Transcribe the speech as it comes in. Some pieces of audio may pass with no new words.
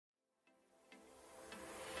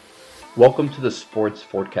Welcome to the Sports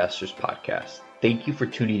Forecasters Podcast. Thank you for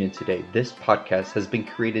tuning in today. This podcast has been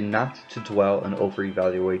created not to dwell and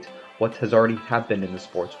over-evaluate what has already happened in the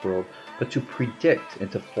sports world, but to predict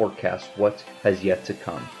and to forecast what has yet to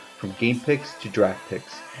come. From game picks to draft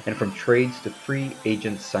picks, and from trades to free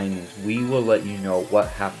agent signings, we will let you know what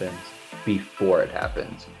happens before it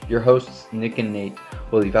happens. Your hosts, Nick and Nate,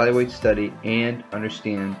 will evaluate, study, and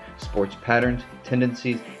understand sports patterns,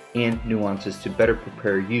 tendencies, and nuances to better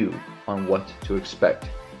prepare you on what to expect.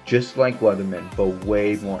 Just like weathermen, but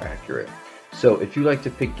way more accurate. So if you like to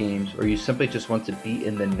pick games or you simply just want to be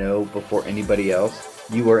in the know before anybody else,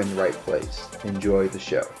 you are in the right place. Enjoy the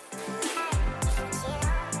show.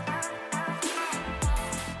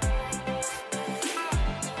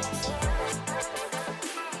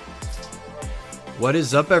 What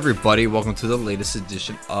is up, everybody? Welcome to the latest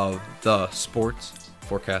edition of the Sports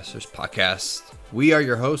Forecasters Podcast. We are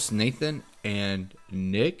your hosts, Nathan and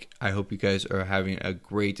Nick. I hope you guys are having a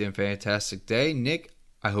great and fantastic day. Nick,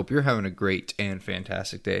 I hope you're having a great and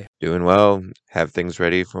fantastic day. Doing well. Have things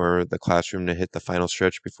ready for the classroom to hit the final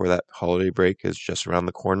stretch before that holiday break is just around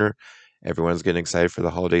the corner. Everyone's getting excited for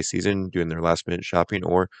the holiday season, doing their last minute shopping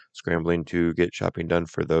or scrambling to get shopping done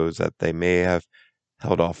for those that they may have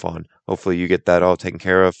held off on. Hopefully you get that all taken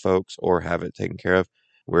care of, folks, or have it taken care of.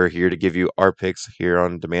 We're here to give you our picks here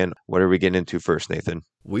on demand. What are we getting into first, Nathan?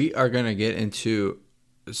 We are going to get into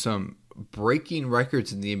some breaking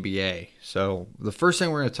records in the NBA. So the first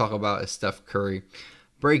thing we're going to talk about is Steph Curry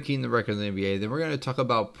breaking the record in the NBA. Then we're going to talk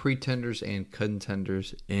about pretenders and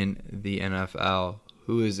contenders in the NFL.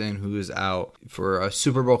 Who is in, who is out for a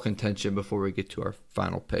Super Bowl contention before we get to our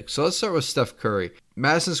final pick. So let's start with Steph Curry.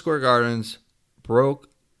 Madison Square Gardens broke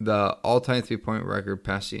the all-time three-point record,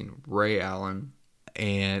 passing Ray Allen.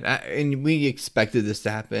 And we expected this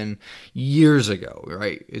to happen years ago,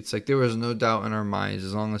 right? It's like there was no doubt in our minds,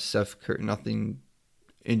 as long as Steph Curry, nothing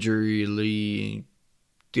injury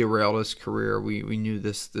derailed his career, we knew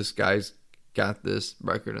this guy's got this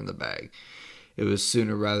record in the bag. It was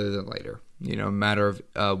sooner rather than later, a matter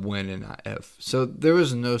of when and not if. So there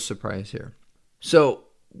was no surprise here. So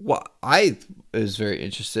what I is very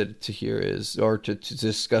interested to hear is, or to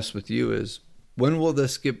discuss with you is, when will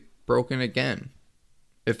this get broken again?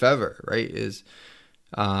 If ever, right?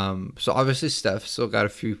 So obviously Steph still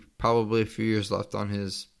got probably a few years left in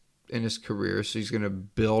his career, so he's going to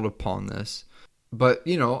build upon this. But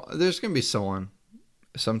there's going to be someone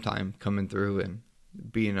sometime coming through and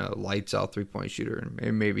being a lights out 3-point shooter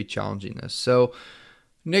and maybe challenging this. So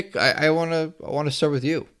Nick, I want to start with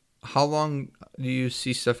you. How long do you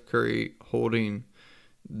see Steph Curry holding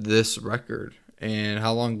this record, and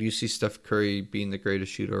how long do you see Steph Curry being the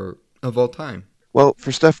greatest shooter of all time? Well,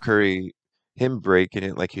 for Steph Curry, him breaking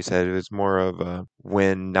it, like you said, it was more of a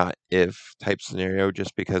when, not if type scenario,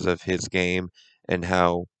 just because of his game and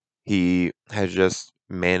how he has just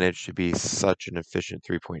managed to be such an efficient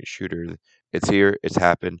 3-point shooter. It's here, it's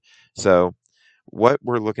happened. So what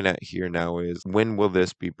we're looking at here now is, when will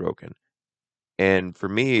this be broken? And for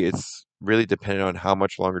me, it's really dependent on how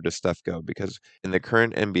much longer does Steph go, because in the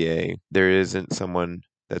current NBA, there isn't someone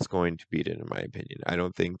that's going to beat it, in my opinion. I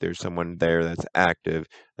don't think there's someone there that's active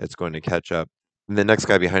that's going to catch up. And the next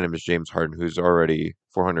guy behind him is James Harden, who's already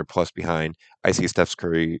 400 plus behind. I see Steph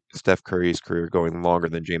Curry's career going longer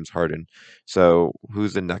than James Harden. So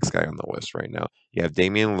who's the next guy on the list right now? You have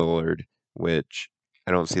Damian Lillard, which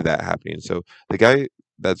I don't see that happening. So the guy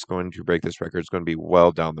that's going to break this record is going to be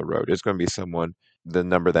well down the road. It's going to be someone, the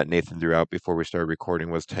number that Nathan threw out before we started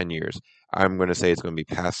recording was 10 years. I'm going to say it's going to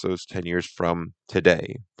be past those 10 years from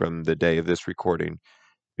today, from the day of this recording,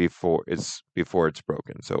 before it's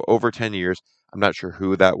broken. So over 10 years, I'm not sure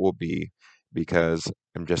who that will be, because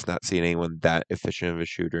I'm just not seeing anyone that efficient of a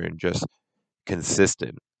shooter and just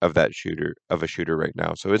consistent of a shooter right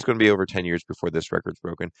now. So it's going to be over 10 years before this record's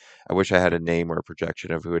broken. I wish I had a name or a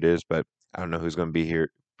projection of who it is, but I don't know who's going to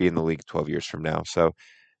be in the league 12 years from now. So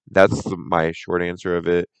that's my short answer of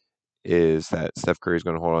it, is that Steph Curry is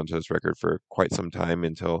going to hold on to this record for quite some time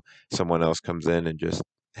until someone else comes in and just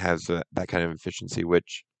has that kind of efficiency,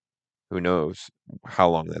 which who knows how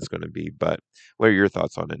long that's going to be. But what are your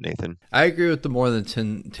thoughts on it, Nathan? I agree with the more than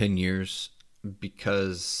 10 years,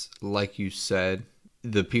 because like you said,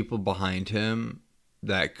 the people behind him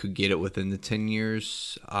that could get it within the 10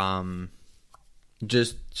 years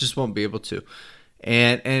just won't be able to.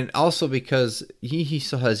 And also because he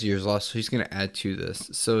still has years left, so he's going to add to this.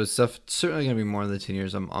 So it's certainly going to be more than 10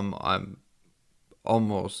 years. I'm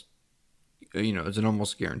almost, it's an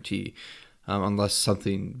almost guarantee, unless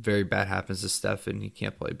something very bad happens to Steph and he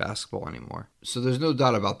can't play basketball anymore. So there's no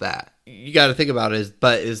doubt about that. You got to think about it,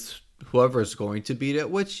 but is whoever's going to beat it,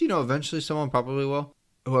 which, eventually someone probably will.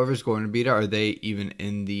 Whoever's going to beat it, are they even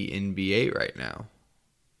in the NBA right now?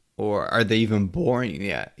 Or are they even born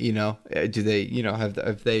yet? Do they,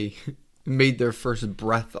 have they made their first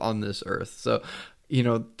breath on this earth? So,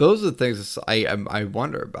 those are the things I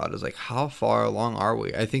wonder about, is like, how far along are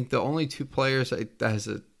we? I think the only two players that has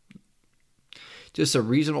just a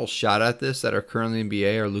reasonable shot at this that are currently in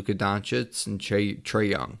NBA are Luka Doncic and Trae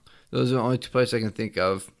Young. Those are the only two players I can think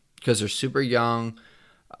of, because they're super young,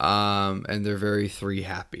 and they're very three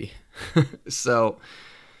happy. So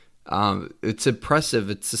it's impressive.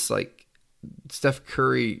 It's just like Steph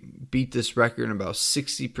Curry beat this record in about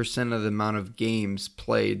 60% of the amount of games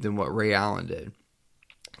played than what Ray Allen did.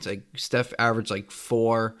 It's like Steph averaged like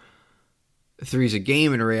 4 threes a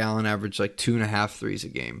game, and Ray Allen averaged like 2.5 threes a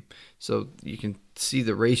game. So you can see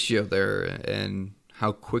the ratio there and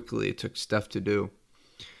how quickly it took Steph to do.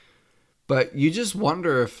 But you just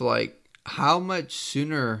wonder if, like, how much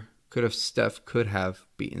sooner Steph could have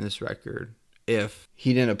beaten this record if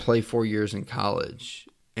he didn't play 4 years in college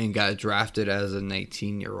and got drafted as a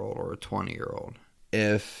 19-year-old or a 20-year-old.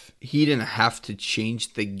 If he didn't have to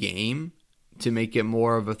change the game to make it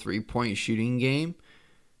more of a three-point shooting game,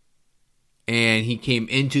 and he came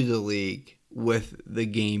into the league with the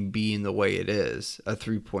game being the way it is, a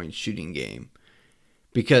three-point shooting game.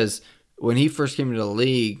 Because when he first came into the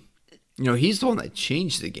league, he's the one that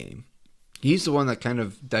changed the game. He's the one that kind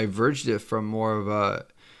of diverged it from more of a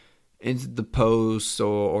into the post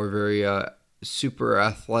or very super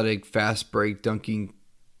athletic, fast break, dunking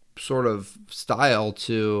sort of style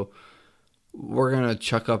to, we're going to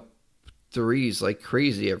chuck up threes like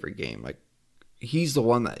crazy every game. Like, he's the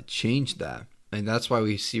one that changed that. And that's why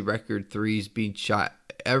we see record threes being shot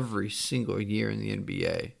every single year in the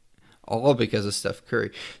NBA. All because of Steph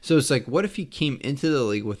Curry. So it's like, what if he came into the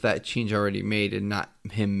league with that change already made and not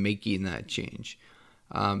him making that change?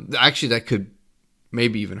 Actually, that could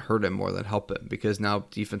maybe even hurt him more than help him, because now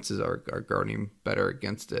defenses are guarding better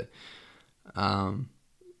against it. So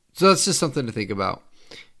that's just something to think about.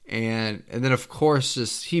 And then, of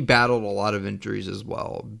course, he battled a lot of injuries as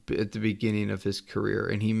well at the beginning of his career,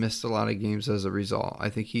 and he missed a lot of games as a result. I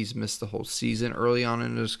think he's missed the whole season early on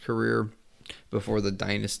in his career before the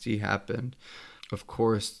dynasty happened. Of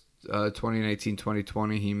course,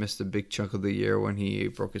 2019-2020, he missed a big chunk of the year when he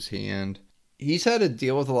broke his hand. He's had to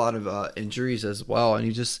deal with a lot of injuries as well,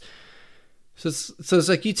 and so it's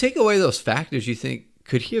like, you take away those factors, you think,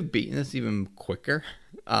 could he have beaten this even quicker?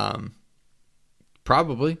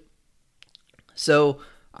 Probably. So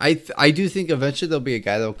I do think eventually there'll be a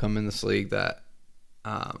guy that will come in this league that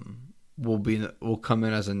will come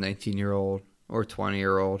in as a 19-year-old or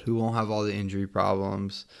 20-year-old who won't have all the injury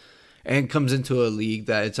problems, and comes into a league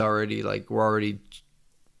that it's already like, we're already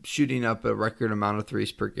shooting up a record amount of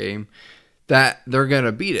threes per game, that they're going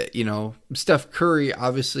to beat it. Steph Curry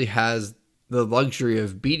obviously has the luxury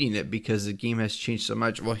of beating it because the game has changed so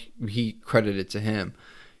much. Well, he credited it to him.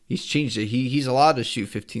 He's changed it. He's allowed to shoot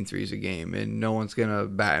 15 threes a game, and no one's going to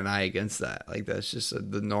bat an eye against that. Like, that's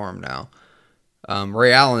just the norm now.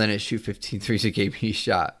 Ray Allen didn't shoot 15 threes a game. He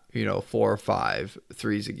shot, 4 or 5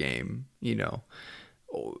 threes a game,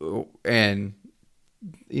 and,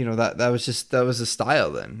 that was a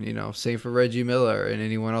style then, same for Reggie Miller and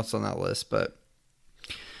anyone else on that list. But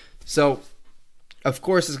so, of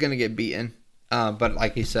course, it's going to get beaten. But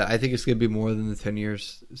like I said, I think it's going to be more than the 10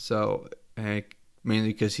 years. So,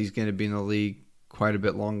 mainly because he's going to be in the league quite a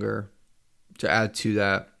bit longer to add to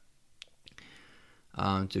that,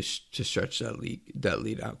 to stretch that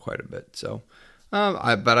lead out quite a bit. So,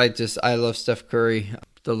 I love Steph Curry,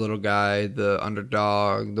 the little guy, the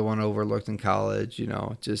underdog, the one overlooked in college.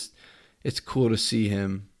 It's cool to see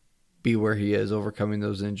him be where he is, overcoming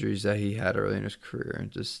those injuries that he had early in his career,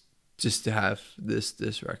 and just to have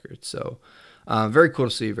this record. So, very cool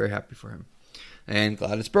to see. Very happy for him, and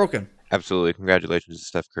glad it's broken. Absolutely. Congratulations to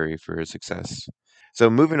Steph Curry for his success. So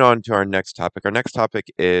moving on to our next topic. Our next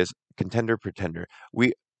topic is contender pretender.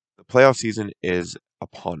 The playoff season is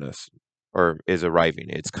upon us, or is arriving.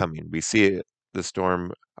 It's coming. We see it, the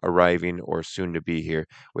storm arriving or soon to be here.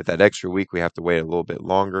 With that extra week, we have to wait a little bit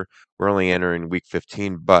longer. We're only entering week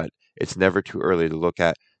 15, but it's never too early to look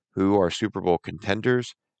at who are Super Bowl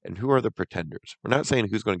contenders and who are the pretenders. We're not saying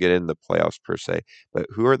who's going to get in the playoffs per se, but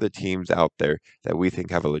who are the teams out there that we think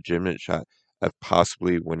have a legitimate shot of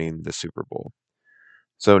possibly winning the Super Bowl.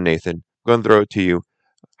 So Nathan, I'm going to throw it to you.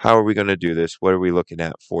 How are we going to do this? What are we looking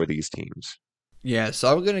at for these teams? Yeah,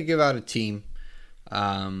 so I'm going to give out a team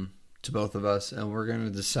to both of us, and we're going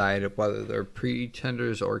to decide whether they're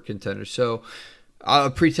pretenders or contenders. So a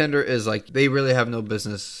pretender is like, they really have no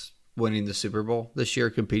business winning the Super Bowl this year,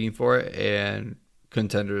 competing for it, and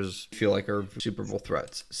Contenders feel like are Super Bowl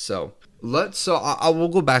threats. So we'll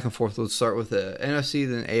go back and forth. Let's start with the NFC,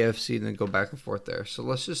 then AFC, and then go back and forth there. So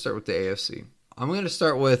let's just start with the AFC. I'm going to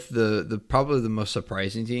start with the probably the most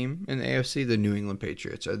surprising team in the AFC, the New England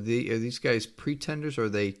Patriots. Are these guys pretenders or are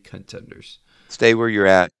they contenders? Stay where you're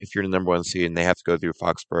at. If you're the number one seed and they have to go through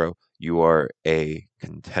Foxborough, you are a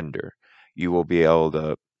contender. You will be able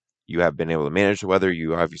to, you have been able to manage the weather.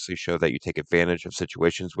 You obviously show that you take advantage of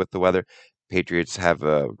situations with the weather. Patriots have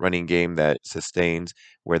a running game that sustains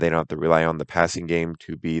where they don't have to rely on the passing game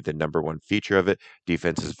to be the number one feature of it.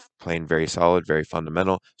 Defense is playing very solid, very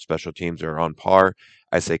fundamental. Special teams are on par.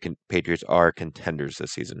 I say Patriots are contenders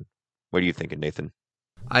this season. What are you thinking, Nathan?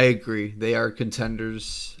 I agree. They are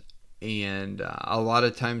contenders. And a lot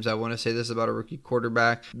of times I want to say this about a rookie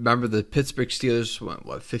quarterback. Remember the Pittsburgh Steelers went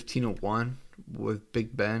 15-1 with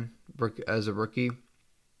Big Ben as a rookie.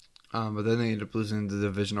 But then they ended up losing the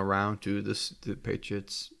divisional round to the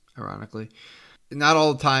Patriots, ironically. Not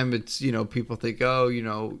all the time it's, people think,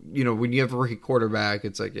 when you have a rookie quarterback,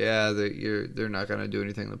 it's like, yeah, they're not going to do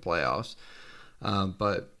anything in the playoffs.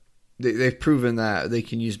 But they've proven that they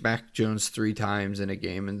can use Mac Jones 3 times in a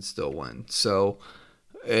game and still win. So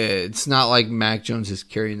it's not like Mac Jones is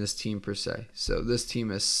carrying this team per se. So this team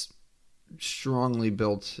is strongly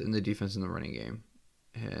built in the defense and the running game.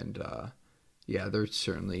 And, they're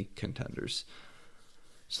certainly contenders.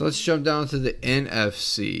 So let's jump down to the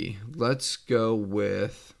NFC. Let's go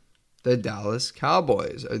with the Dallas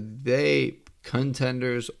Cowboys. Are they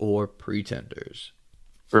contenders or pretenders?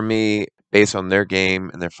 For me, based on their game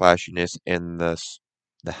and their flashiness and the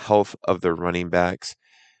health of their running backs,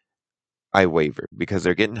 I waver because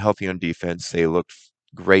they're getting healthy on defense. They looked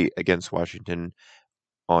great against Washington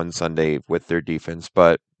on Sunday with their defense,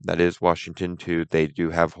 but that is Washington too. They do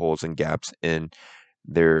have holes and gaps in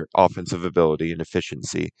their offensive ability and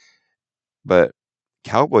efficiency. But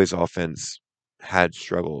Cowboys offense had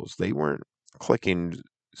struggles. They weren't clicking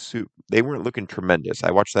they weren't looking tremendous.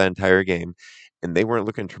 I watched that entire game and they weren't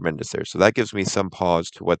looking tremendous there. So that gives me some pause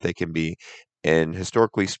to what they can be. And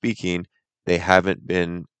historically speaking, they haven't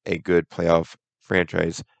been a good playoff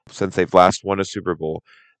franchise since they've last won a Super Bowl.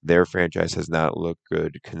 Their franchise has not looked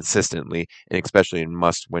good consistently, and especially in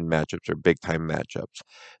must-win matchups or big-time matchups.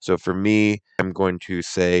 So for me, I'm going to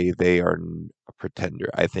say they are a pretender.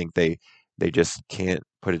 I think they just can't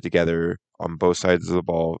put it together on both sides of the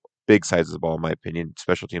ball, big sides of the ball, in my opinion.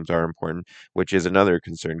 Special teams are important, which is another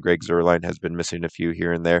concern. Greg Zuerlein has been missing a few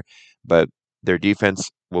here and there, but their defense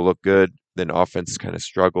will look good. Then offense kind of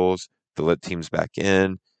struggles to let teams back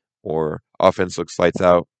in, or offense looks lights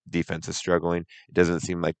out, defense is struggling. It doesn't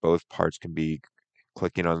seem like both parts can be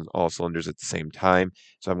clicking on all cylinders at the same time.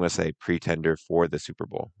 So I'm going to say pretender for the Super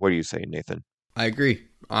Bowl. What are you saying, Nathan? I agree.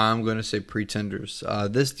 I'm going to say pretenders.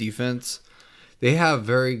 This defense, they have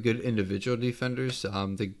very good individual defenders.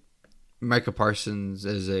 Micah Parsons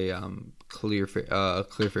is a clear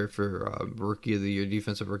favorite for Rookie of the Year,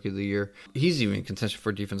 Defensive Rookie of the Year. He's even in contention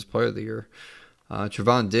for Defensive Player of the Year.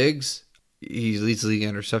 Trevon Diggs, he leads the league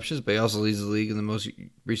in interceptions, but he also leads the league in the most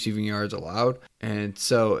receiving yards allowed. And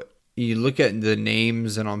so you look at the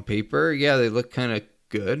names and on paper, yeah, they look kind of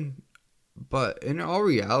good. But in all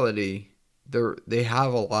reality, they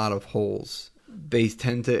have a lot of holes. They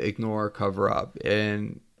tend to ignore or cover up.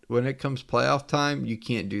 And when it comes playoff time, you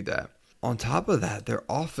can't do that. On top of that, their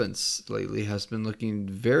offense lately has been looking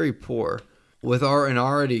very poor. With an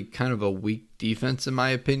already kind of a weak defense, in my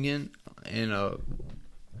opinion, and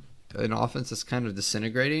an offense that's kind of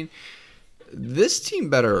disintegrating, this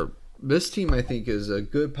team, I think, is a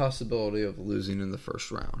good possibility of losing in the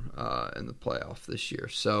first round in the playoff this year.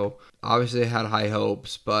 So obviously they had high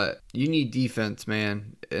hopes, but you need defense,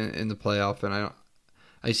 man, in the playoff. And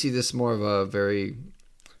I see this more of a very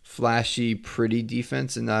flashy, pretty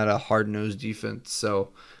defense and not a hard-nosed defense.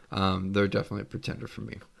 So they're definitely a pretender for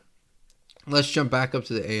me. Let's jump back up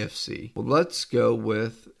to the AFC. Well, let's go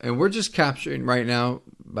with, and we're just capturing right now,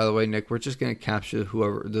 by the way, Nick, we're just going to capture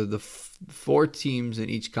whoever, the 4 teams in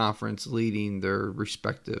each conference leading their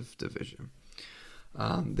respective division.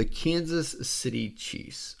 The Kansas City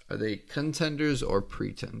Chiefs, are they contenders or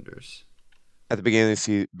pretenders? At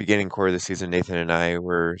the beginning quarter of the season, Nathan and I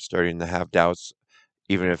were starting to have doubts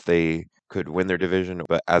even if they could win their division.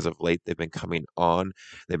 But as of late, they've been coming on.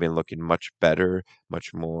 They've been looking much better,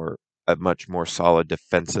 a much more solid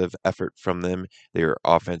defensive effort from them. Their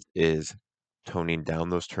offense is toning down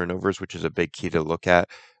those turnovers, which is a big key to look at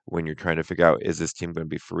when you're trying to figure out, is this team going to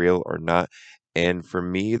be for real or not? And for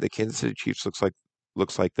me, the Kansas City Chiefs looks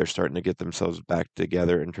like they're starting to get themselves back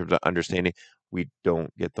together in terms of understanding we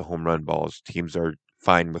don't get the home run balls. Teams are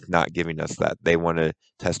fine with not giving us that. They want to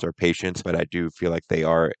test our patience, but I do feel like they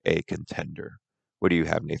are a contender. What do you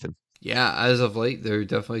have, Nathan? Yeah, as of late, they're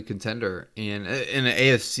definitely a contender, and in an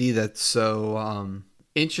AFC that's so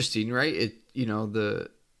interesting, right? The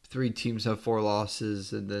three teams have 4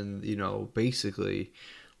 losses, and then basically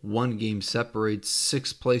one game separates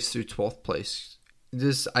 6th place through 12th place.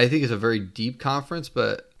 This, I think, is a very deep conference,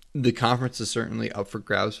 but the conference is certainly up for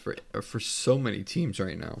grabs for so many teams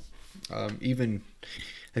right now.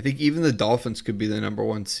 I think even the Dolphins could be the number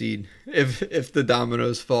 1 seed if the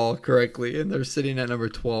dominoes fall correctly, and they're sitting at number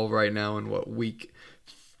 12 right now in week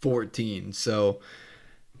 14. So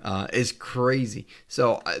it's crazy.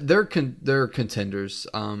 So they're contenders,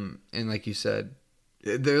 and like you said,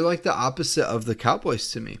 they're like the opposite of the Cowboys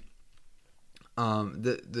to me.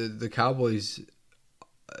 The Cowboys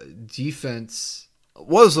defense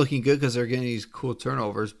was looking good because they're getting these cool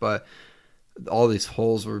turnovers, but all these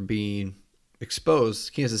holes were being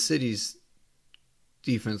exposed. Kansas City's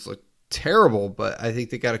defense looked terrible, but I think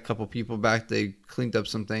they got a couple people back. They cleaned up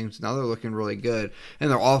some things. Now they're looking really good,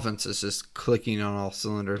 and their offense is just clicking on all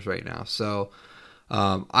cylinders right now. So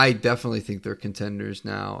I definitely think they're contenders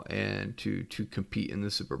now and to compete in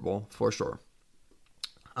the Super Bowl for sure.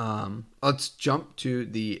 Let's jump to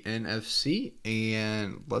the NFC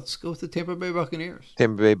and let's go with the Tampa Bay Buccaneers.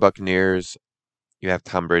 Tampa Bay Buccaneers, you have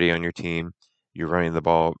Tom Brady on your team. You're running the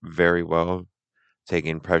ball very well,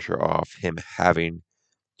 taking pressure off him having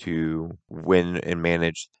to win and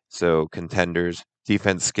manage. So contenders.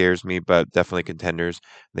 Defense scares me, but definitely contenders.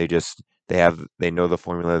 They know the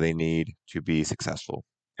formula they need to be successful.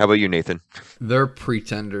 How about you, Nathan? They're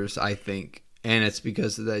pretenders, I think, and it's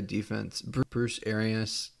because of that defense. Bruce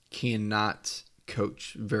Arians cannot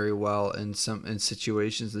coach very well in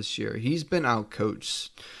situations this year. He's been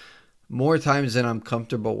outcoached more times than I'm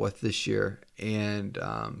comfortable with this year, and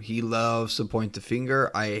he loves to point the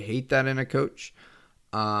finger. I hate that in a coach,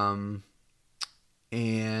 and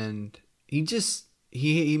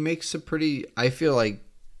he makes some pretty, I feel like,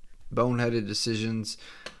 boneheaded decisions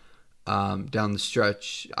down the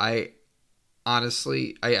stretch. I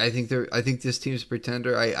think this team's a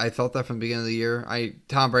pretender. I felt that from the beginning of the year.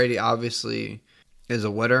 Tom Brady obviously is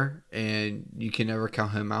a winner, and you can never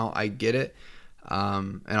count him out. I get it.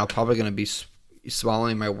 And I'm probably going to be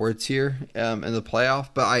swallowing my words here in the playoff,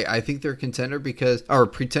 but I think they're pretender because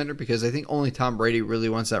I think only Tom Brady really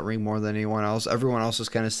wants that ring more than anyone else. Everyone else is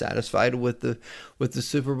kind of satisfied with the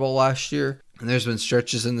Super Bowl last year, and there's been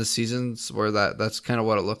stretches in the seasons where that's kind of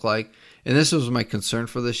what it looked like. And this was my concern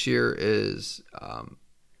for this year is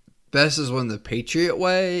best is when the Patriot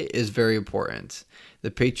way is very important. The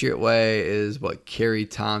Patriot way is what carried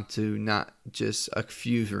Tom to not just a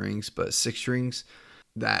few rings, but 6 rings.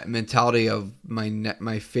 That mentality of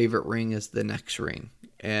my favorite ring is the next ring.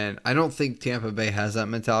 And I don't think Tampa Bay has that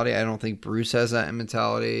mentality. I don't think Bruce has that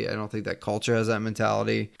mentality. I don't think that culture has that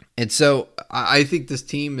mentality. And so I think this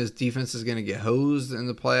defense is going to get hosed in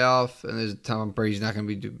the playoff, and Tom Brady's not going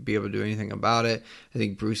to be able to do anything about it. I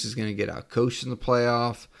think Bruce is going to get outcoached in the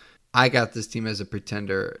playoff. I got this team as a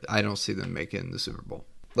pretender. I don't see them making the Super Bowl.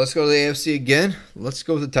 Let's go to the AFC again. Let's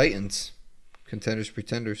go with the Titans. Contenders,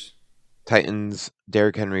 pretenders. Titans,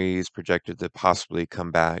 Derrick Henry is projected to possibly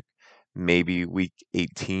come back maybe week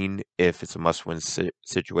 18 if it's a must-win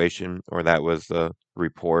situation, or that was the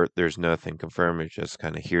report. There's nothing confirmed. It's just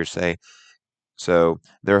kind of hearsay. So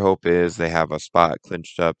their hope is they have a spot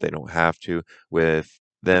clinched up. They don't have to. With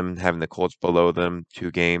them having the Colts below them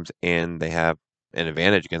 2 games, and they have an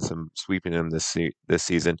advantage against them sweeping them this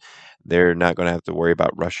season, they're not going to have to worry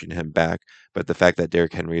about rushing him back. But the fact that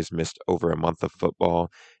Derrick Henry has missed over a month of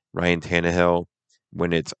football, Ryan Tannehill,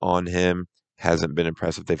 when it's on him, hasn't been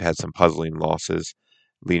impressive. They've had some puzzling losses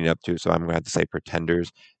leading up to, so I'm going to have to say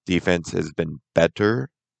pretenders. Defense has been better,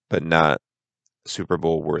 but not Super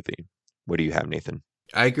Bowl worthy. What do you have, Nathan?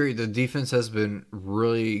 I agree. The defense has been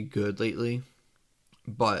really good lately,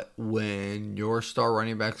 but when your star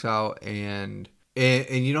running back's out and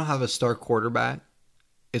you don't have a star quarterback,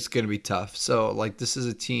 it's going to be tough. So, like, this is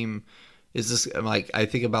a team. Is this like I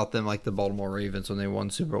think about them like the Baltimore Ravens when they won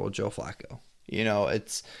Super Bowl with Joe Flacco?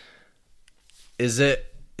 Is it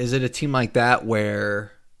a team like that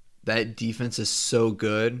where that defense is so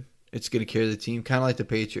good it's going to carry the team, kind of like the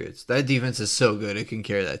Patriots? That defense is so good it can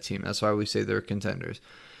carry that team. That's why we say they're contenders.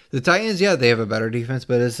 The Titans, yeah, they have a better defense,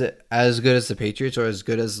 but is it as good as the Patriots or as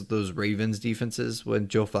good as those Ravens defenses when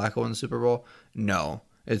Joe Flacco won the Super Bowl? No.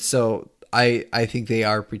 It's so I think they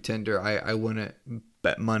are a pretender. I wouldn't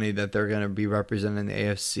bet money that they're going to be representing the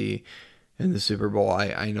AFC in the Super Bowl.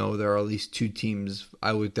 I know there are at least 2 teams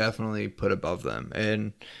I would definitely put above them.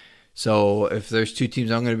 And So if there's two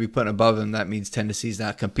teams I'm going to be putting above them, that means Tennessee's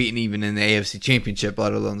not competing even in the AFC Championship,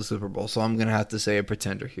 let alone the Super Bowl. So I'm going to have to say a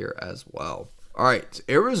pretender here as well. All right,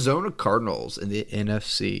 Arizona Cardinals in the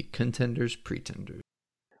NFC. Contenders, pretenders.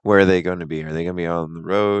 Where are they going to be? Are they going to be on the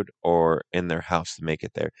road or in their house to make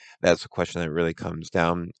it there? That's a question that really comes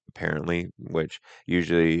down, apparently, which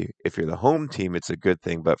usually, if you're the home team, it's a good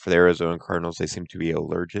thing. But for the Arizona Cardinals, they seem to be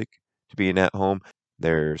allergic to being at home.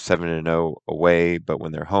 They're 7-0 away, but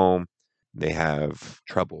when they're home, they have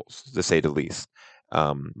troubles, to say the least.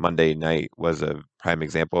 Monday night was a prime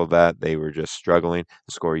example of that. They were just struggling.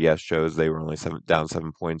 The score, yes, shows they were only down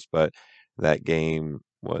 7 points, but that game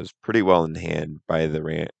was pretty well in hand by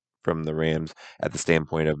from the Rams at the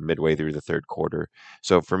standpoint of midway through the third quarter.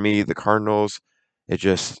 So for me, the Cardinals, it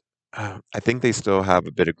just I think they still have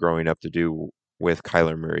a bit of growing up to do with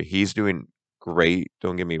Kyler Murray. He's doing great.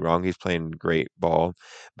 Don't get me wrong, he's playing great ball,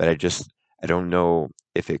 but I don't know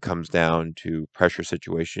if it comes down to pressure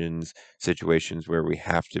situations where we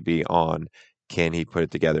have to be on. Can he put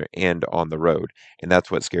it together and on the road? And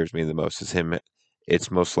that's what scares me the most is him.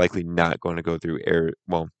 It's most likely not going to go through air.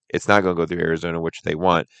 Well, it's not going to go through Arizona, which they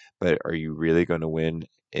want. But are you really going to win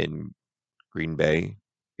in Green Bay?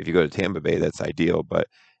 If you go to Tampa Bay, that's ideal. But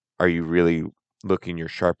are you really looking your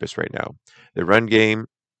sharpest right now? The run game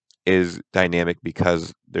is dynamic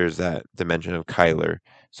because there's that dimension of Kyler.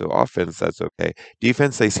 So offense, that's okay.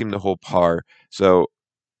 Defense, they seem to hold par. So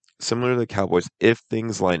similar to the Cowboys, if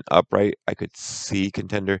things line up right, I could see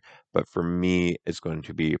contender. But for me, it's going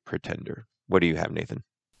to be a pretender. What do you have, Nathan?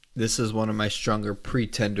 This is one of my stronger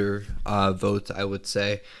pretender votes, I would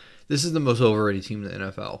say. This is the most overrated team in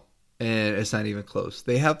the NFL, and it's not even close.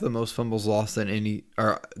 They have the most fumbles lost than any,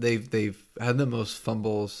 or they've had the most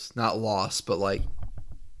fumbles not lost, but like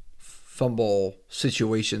fumble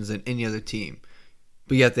situations than any other team.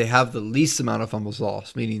 But yet they have the least amount of fumbles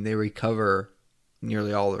lost, meaning they recover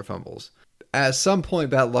nearly all their fumbles. At some point,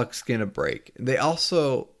 bad luck's gonna break. They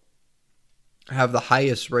also have the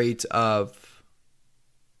highest rate of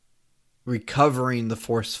recovering the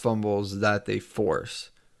forced fumbles that they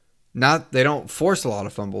force. Not they don't force a lot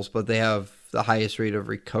of fumbles, but they have the highest rate of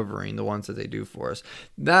recovering the ones that they do force.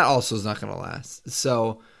 That also is not going to last.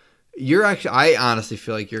 So I honestly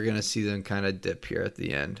feel like you're going to see them kind of dip here at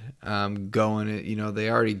the end. Going, they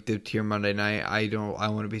already dipped here Monday night. I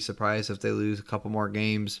want to be surprised if they lose a couple more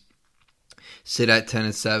games, sit at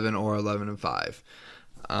 10-7 or 11-5.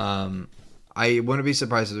 I wouldn't be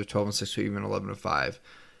surprised if they're 12-6 or even 11-5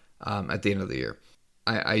 at the end of the year.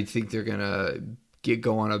 I think they're gonna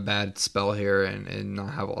go on a bad spell here and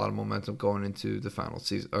not have a lot of momentum going into the final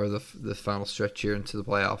season or the final stretch here into the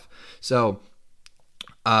playoff. So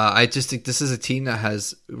I just think this is a team that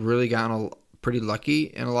has really gotten pretty lucky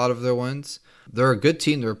in a lot of their wins. They're a good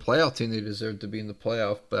team. They're a playoff team. They deserve to be in the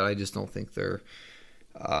playoff, but I just don't think they're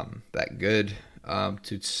that good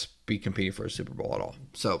to be competing for a Super Bowl at all.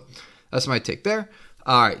 So that's my take there.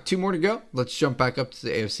 All right, 2 more to go. Let's jump back up to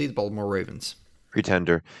the AFC, the Baltimore Ravens.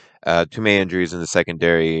 Pretender. Too many injuries in the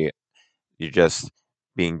secondary. You're just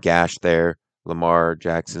being gashed there. Lamar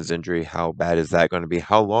Jackson's injury, how bad is that going to be?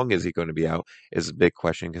 How long is he going to be out is a big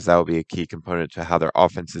question because that will be a key component to how their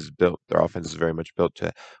offense is built. Their offense is very much built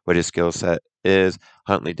to what his skill set is.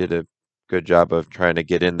 Huntley did a good job of trying to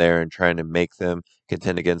get in there and trying to make them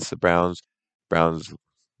contend against the Browns. Browns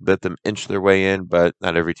let them inch their way in, but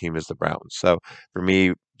not every team is the Browns. So for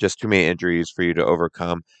me, just too many injuries for you to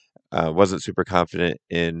overcome. Wasn't super confident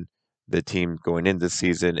in the team going into the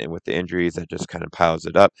season, and with the injuries, that just kind of piles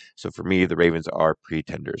it up. So for me, the Ravens are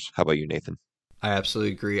pretenders. How about you, Nathan? I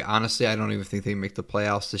absolutely agree. Honestly, I don't even think they make the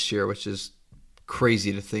playoffs this year, which is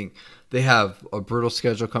crazy to think. They have a brutal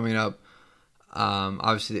schedule coming up.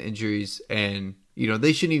 Obviously, the injuries, and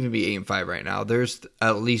they shouldn't even be 8-5 right now. There's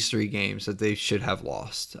at least 3 games that they should have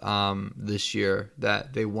lost this year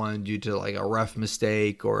that they won due to like a ref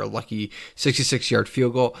mistake or a lucky 66-yard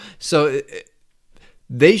field goal. So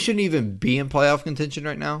they shouldn't even be in playoff contention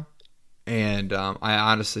right now. And I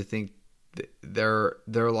honestly think they're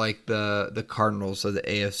like the Cardinals of the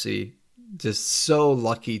AFC, just so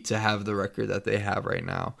lucky to have the record that they have right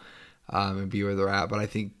now and be where they're at. But I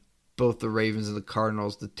think both the Ravens and the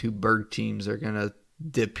Cardinals, the 2 bird teams, are going to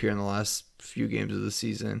dip here in the last few games of the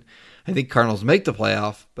season. I think Cardinals make the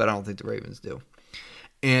playoff, but I don't think the Ravens do.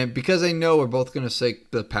 And because I know we're both going to say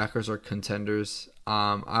the Packers are contenders,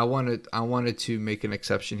 I wanted to make an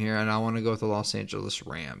exception here, and I want to go with the Los Angeles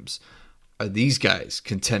Rams. Are these guys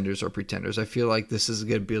contenders or pretenders? I feel like this is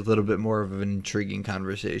going to be a little bit more of an intriguing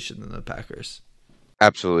conversation than the Packers.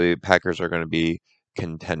 Absolutely. Packers are going to be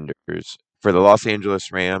contenders. For the Los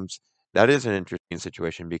Angeles Rams, That is an interesting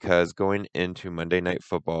situation because going into Monday Night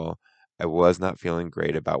Football, I was not feeling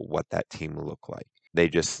great about what that team looked like. They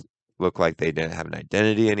just looked like they didn't have an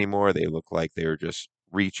identity anymore. They looked like they were just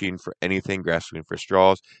reaching for anything, grasping for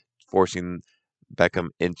straws, forcing Beckham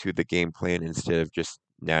into the game plan instead of just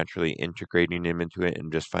naturally integrating him into it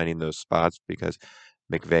and just finding those spots because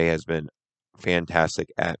McVay has been fantastic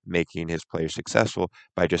at making his players successful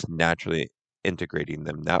by just naturally integrating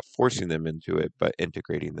them, not forcing them into it, but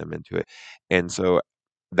integrating them into it. And so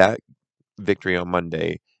that victory on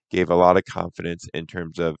Monday gave a lot of confidence in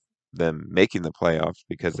terms of them making the playoffs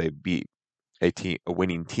because they beat a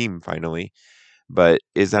winning team finally. But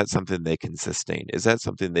is that something they can sustain? Is that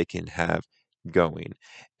something they can have going?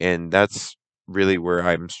 And that's really where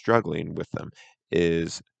I'm struggling with them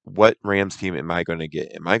is what Rams team am I going to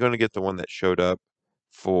get? Am I going to get the one that showed up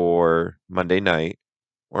for Monday night,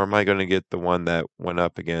 or am I going to get the one that went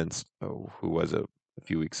up against, who was it a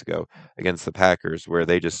few weeks ago, against the Packers, where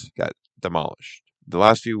they just got demolished? The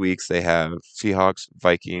last few weeks, they have Seahawks,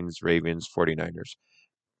 Vikings, Ravens, 49ers.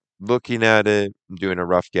 Looking at it, doing a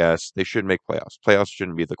rough guess, they should make playoffs. Playoffs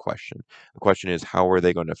shouldn't be the question. The question is, how are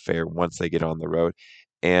they going to fare once they get on the road?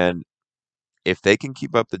 And if they can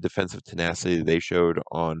keep up the defensive tenacity they showed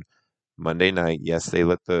on Monday night, yes, they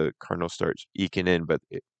let the Cardinals start eking in, but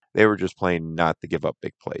they were just playing not to give up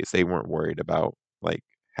big plays. They weren't worried about like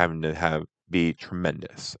having to be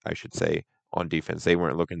tremendous, I should say, on defense. They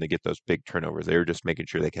weren't looking to get those big turnovers. They were just making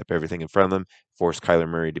sure they kept everything in front of them, forced Kyler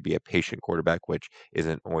Murray to be a patient quarterback, which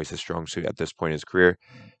isn't always his strong suit at this point in his career.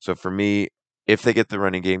 So for me, if they get the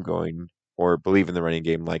running game going or believe in the running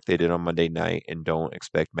game like they did on Monday night and don't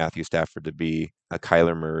expect Matthew Stafford to be a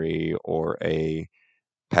Kyler Murray or a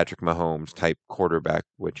Patrick Mahomes type quarterback,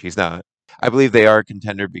 which he's not. I believe they are a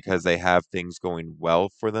contender because they have things going well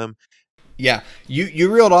for them. Yeah,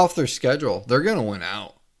 you reeled off their schedule. They're gonna win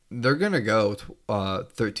out. They're gonna go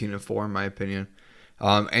 13-4 in my opinion,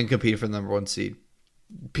 and compete for the number one seed.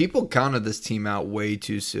 People counted this team out way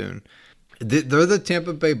too soon. They're the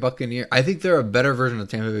Tampa Bay Buccaneers. I think they're a better version of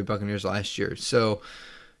the Tampa Bay Buccaneers last year. So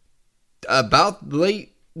about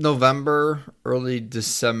late November, early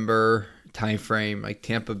December timeframe, like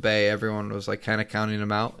Tampa Bay, everyone was like kind of counting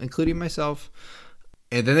them out, including myself.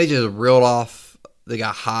 And then they just reeled off. They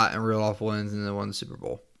got hot and reeled off wins, and then won the Super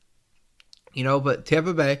Bowl. But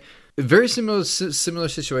Tampa Bay, very similar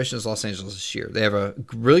situation as Los Angeles this year. They have a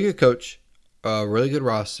really good coach, a really good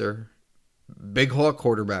roster, big hole at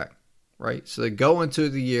quarterback, right? So they go into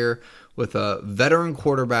the year with a veteran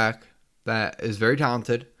quarterback that is very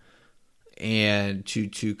talented, and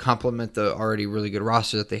to complement the already really good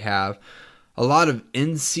roster that they have, a lot of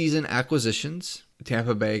in-season acquisitions.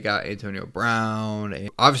 Tampa Bay got Antonio Brown,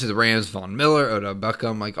 and obviously the Rams, Von Miller, Odell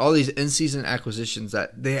Beckham, like all these in-season acquisitions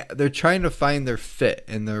that they're trying to find their fit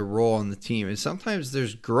and their role on the team. And sometimes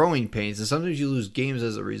there's growing pains, and sometimes you lose games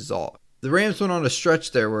as a result. The Rams went on a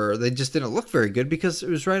stretch there where they just didn't look very good because it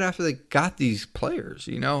was right after they got these players,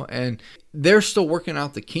 and they're still working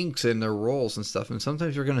out the kinks in their roles and stuff. And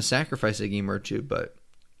sometimes you're going to sacrifice a game or two, but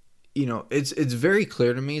it's very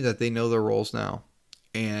clear to me that they know their roles now.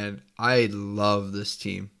 And I love this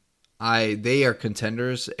team. They are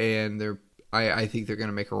contenders, and I think they're going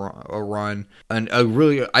to make a run, and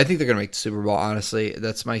I think they're going to make the Super Bowl. Honestly,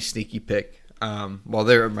 that's my sneaky pick.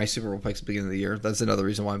 They're my Super Bowl picks at the beginning of the year. That's another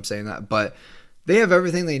reason why I'm saying that. But they have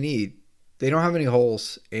everything they need. They don't have any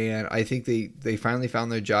holes, and I think they finally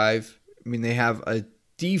found their jive. I mean, they have a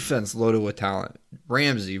defense loaded with talent: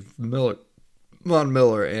 Ramsey, Von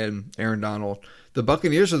Miller, and Aaron Donald. The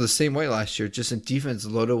Buccaneers are the same way last year, just in defense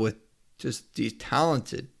loaded with just these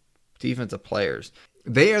talented defensive players.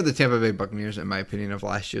 They are the Tampa Bay Buccaneers, in my opinion, of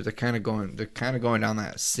last year. They're kind of going down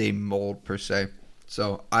that same mold per se.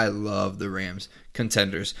 So I love the Rams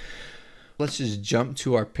contenders. Let's just jump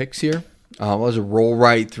to our picks here. Let's roll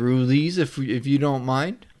right through these if you don't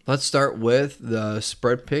mind. Let's start with the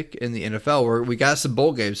spread pick in the NFL, where we got some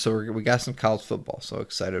bowl games, so we got some college football. So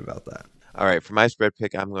excited about that. All right, for my spread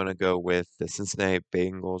pick, I'm going to go with the Cincinnati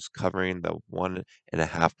Bengals covering the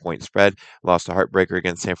 1.5-point spread. Lost a heartbreaker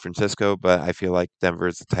against San Francisco, but I feel like Denver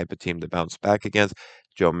is the type of team to bounce back against.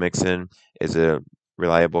 Joe Mixon is a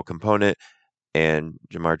reliable component, and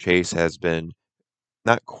Jamar Chase has been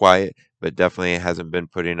not quiet, but definitely hasn't been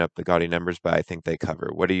putting up the gaudy numbers, but I think they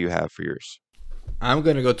cover. What do you have for yours? I'm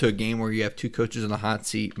going to go to a game where you have two coaches in the hot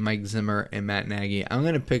seat, Mike Zimmer and Matt Nagy. I'm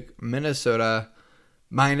going to pick Minnesota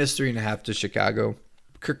minus 3.5 to Chicago.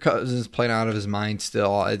 Kirk Cousins playing out of his mind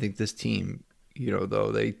still. I think this team,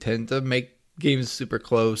 though they tend to make games super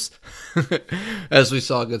close, as we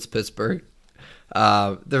saw against Pittsburgh.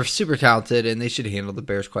 They're super talented, and they should handle the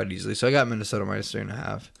Bears quite easily. So I got Minnesota minus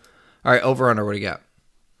 3.5. All right, over under. What do you got?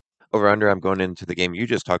 Over under, I'm going into the game you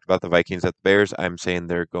just talked about, the Vikings at the Bears. I'm saying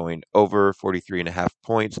they're going over 43.5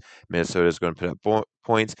 points. Minnesota's going to put up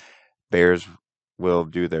points. Bears will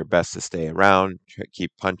do their best to stay around,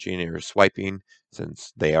 keep punching or swiping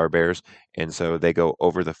since they are Bears. And so they go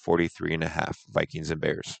over the 43.5, Vikings and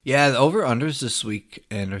Bears. Yeah, the over-unders this week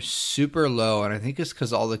and are super low, and I think it's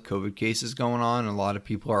because all the COVID cases going on, and a lot of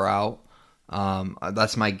people are out.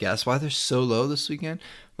 That's my guess why they're so low this weekend.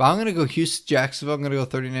 But I'm going to go Houston-Jacksonville. I'm going to go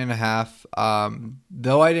 39.5.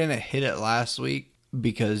 Though I didn't hit it last week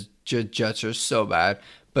because Jets are so bad.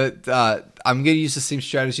 But I'm going to use the same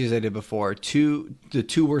strategy as I did before. The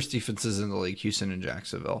two worst defenses in the league, Houston and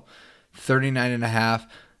Jacksonville. 39.5.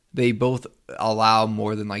 They both allow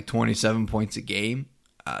more than like 27 points a game.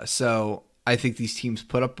 So I think these teams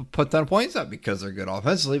put ton of points up because they're good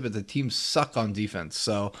offensively, but the teams suck on defense.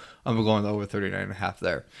 So I'm going over 39.5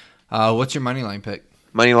 there. What's your money line pick?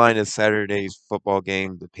 Money line is Saturday's football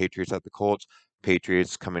game, the Patriots at the Colts.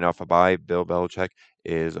 Patriots coming off a bye. Bill Belichick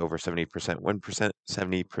is over 70% win percent,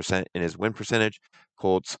 70% in his win percentage.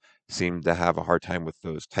 Colts seem to have a hard time with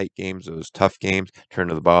those tight games, those tough games,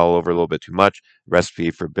 turning the ball over a little bit too much.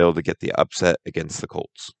 Recipe for Bill to get the upset against the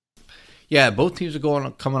Colts. Yeah, both teams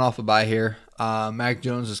are coming off a bye here. Mac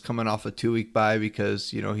Jones is coming off a 2-week bye because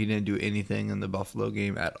he didn't do anything in the Buffalo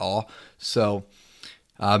game at all. So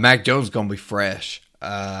Mac Jones is going to be fresh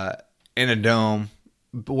in a dome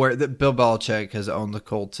where Bill Belichick has owned the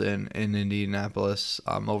Colts in Indianapolis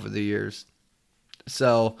over the years.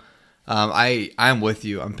 So I'm with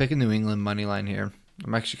you. I'm picking New England money line here.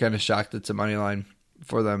 I'm actually kind of shocked it's a money line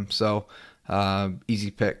for them. So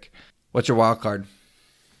easy pick. What's your wild card?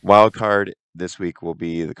 Wild card this week will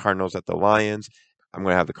be the Cardinals at the Lions. I'm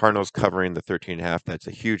going to have the Cardinals covering the 13.5. That's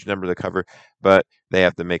a huge number to cover, but they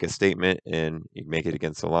have to make a statement and make it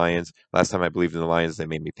against the Lions. Last time I believed in the Lions, they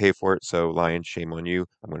made me pay for it. So Lions, shame on you.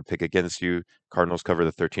 I'm going to pick against you. Cardinals cover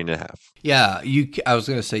the 13.5. Yeah, I was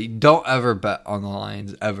going to say, don't ever bet on the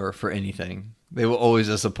Lions ever for anything. They will always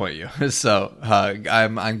disappoint you. So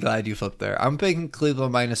I'm glad you flipped there. I'm picking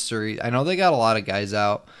Cleveland -3. I know they got a lot of guys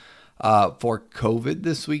out for COVID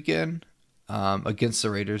this weekend against the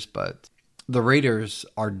Raiders, but the Raiders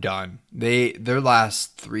are done. Their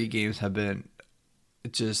last 3 games have been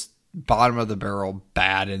just bottom of the barrel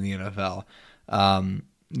bad in the NFL.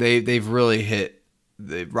 They've really hit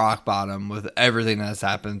the rock bottom with everything that's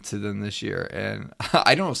happened to them this year, and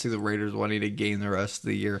I don't see the Raiders wanting to gain the rest of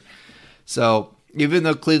the year. So even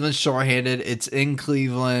though Cleveland's shorthanded, it's in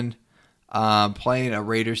Cleveland. Playing a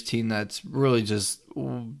Raiders team that's really just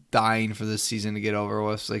dying for this season to get over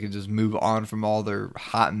with so they can just move on from all their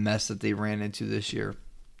hot mess that they ran into this year.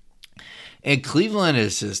 And Cleveland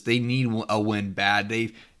is just, they need a win bad.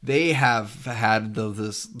 They have had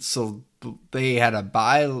they had a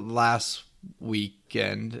bye last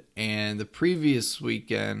weekend, and the previous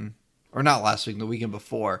weekend, or not last week, the weekend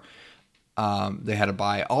before, they had a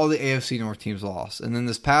bye. All the AFC North teams lost. And then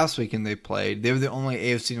this past weekend they were the only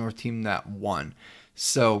AFC North team that won.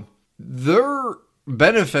 So they're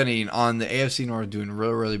benefiting on the AFC North doing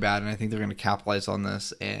really, really bad, and I think they're going to capitalize on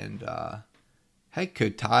this and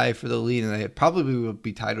could tie for the lead, and they probably will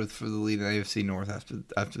be tied for the lead in the AFC North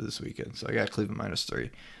after this weekend. So I got Cleveland -3.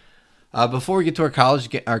 Before we get to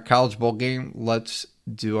our college bowl game, let's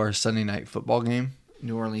do our Sunday night football game.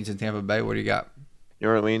 New Orleans and Tampa Bay. What do you got? New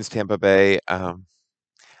Orleans, Tampa Bay. I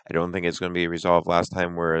don't think it's going to be resolved last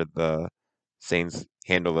time where the Saints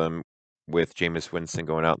handle them with Jameis Winston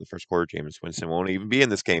going out in the first quarter. Jameis Winston won't even be in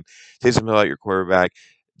this game. Taysom Hill at your quarterback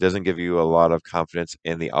doesn't give you a lot of confidence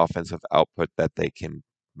in the offensive output that they can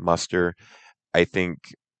muster. I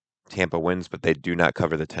think Tampa wins, but they do not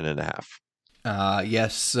cover the 10.5.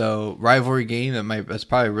 Yes, so rivalry game, that's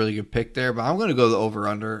probably a really good pick there, but I'm going to go the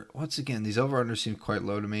over-under. Once again, these over-unders seem quite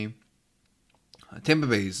low to me. Tampa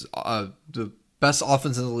Bay's the best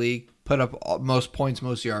offense in the league, put up most points,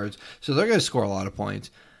 most yards, so they're going to score a lot of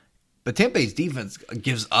points. But Tampa Bay's defense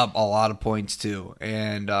gives up a lot of points too,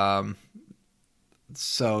 and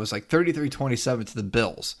so it's like 33-27 to the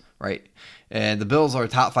Bills, right? And the Bills are a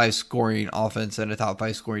top 5 scoring offense and a top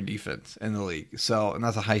 5 scoring defense in the league, and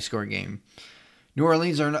that's a high scoring game. New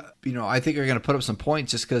Orleans I think are going to put up some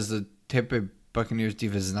points just because the Tampa Bay Buccaneers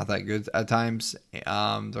defense is not that good at times.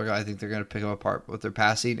 I think they're going to pick them apart with their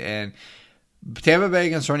passing. And Tampa Bay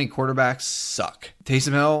against running quarterbacks suck.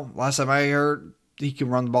 Taysom Hill, last time I heard, he can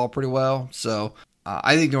run the ball pretty well. So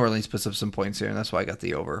I think New Orleans puts up some points here, and that's why I got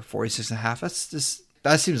the over 46.5.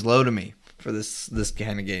 That seems low to me for this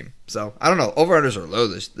kind of game. So I don't know. Over-unders are low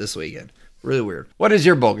this weekend. Really weird. What is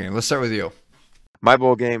your bowl game? Let's start with you. My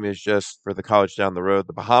bowl game is just for the college down the road,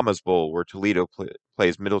 the Bahamas Bowl, where Toledo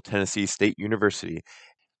plays Middle Tennessee State University,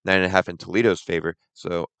 9.5 in Toledo's favor.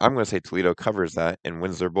 So I'm going to say Toledo covers that and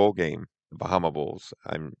wins their bowl game, the Bahama Bowls.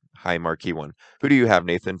 I'm high marquee one. Who do you have,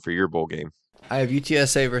 Nathan, for your bowl game? I have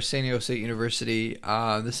UTSA versus San Diego State University.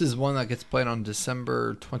 This is one that gets played on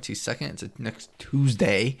December 22nd. It's next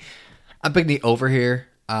Tuesday. I'm picking the over here.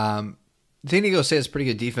 San Diego State has pretty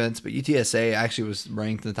good defense, but UTSA actually was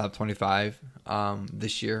ranked in the top 25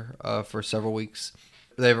 this year for several weeks.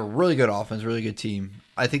 They have a really good offense, really good team.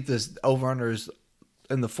 I think this over-under is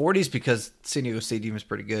in the 40s because San Diego State defense is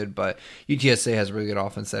pretty good, but UTSA has a really good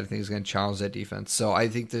offense that I think is going to challenge that defense. So I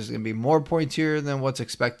think there's going to be more points here than what's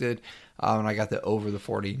expected, and I got the over the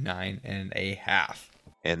 49.5.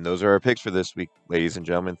 And those are our picks for this week, ladies and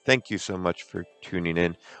gentlemen. Thank you so much for tuning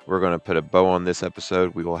in. We're going to put a bow on this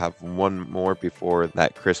episode. We will have one more before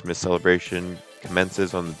that Christmas celebration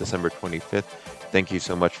commences on December 25th. Thank you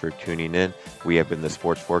so much for tuning in. We have been the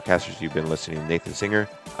Sports Forecasters. You've been listening to Nathan Singer.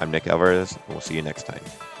 I'm Nick Alvarez, and we'll see you next time.